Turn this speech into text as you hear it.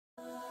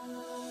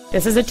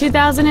This is a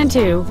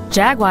 2002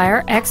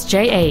 Jaguar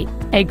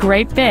XJ8, a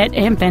great fit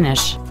and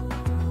finish.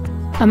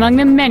 Among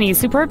the many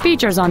superb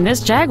features on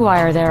this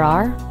Jaguar there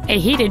are a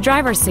heated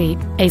driver's seat,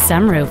 a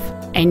sunroof,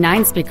 a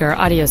 9-speaker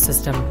audio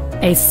system,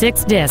 a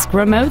 6-disc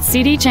remote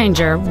CD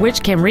changer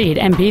which can read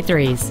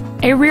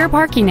MP3s, a rear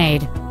parking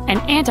aid, an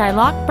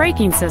anti-lock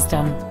braking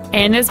system,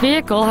 and this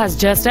vehicle has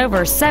just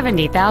over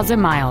 70,000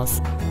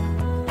 miles.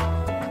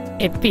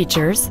 It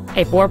features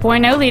a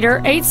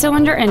 4.0-liter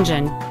 8-cylinder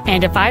engine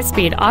and a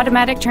 5-speed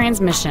automatic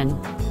transmission.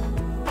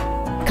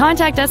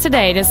 Contact us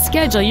today to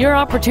schedule your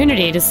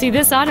opportunity to see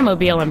this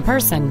automobile in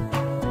person.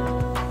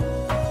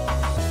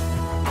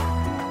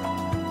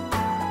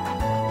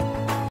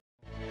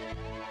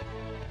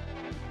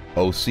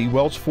 C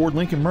Welch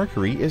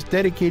Ford-Lincoln-Mercury is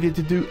dedicated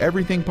to do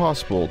everything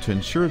possible to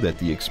ensure that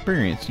the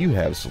experience you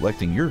have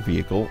selecting your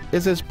vehicle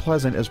is as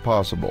pleasant as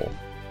possible.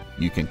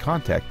 You can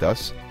contact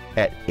us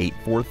at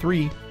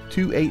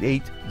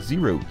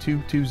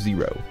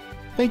 843-288-0220.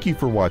 Thank you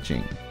for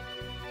watching.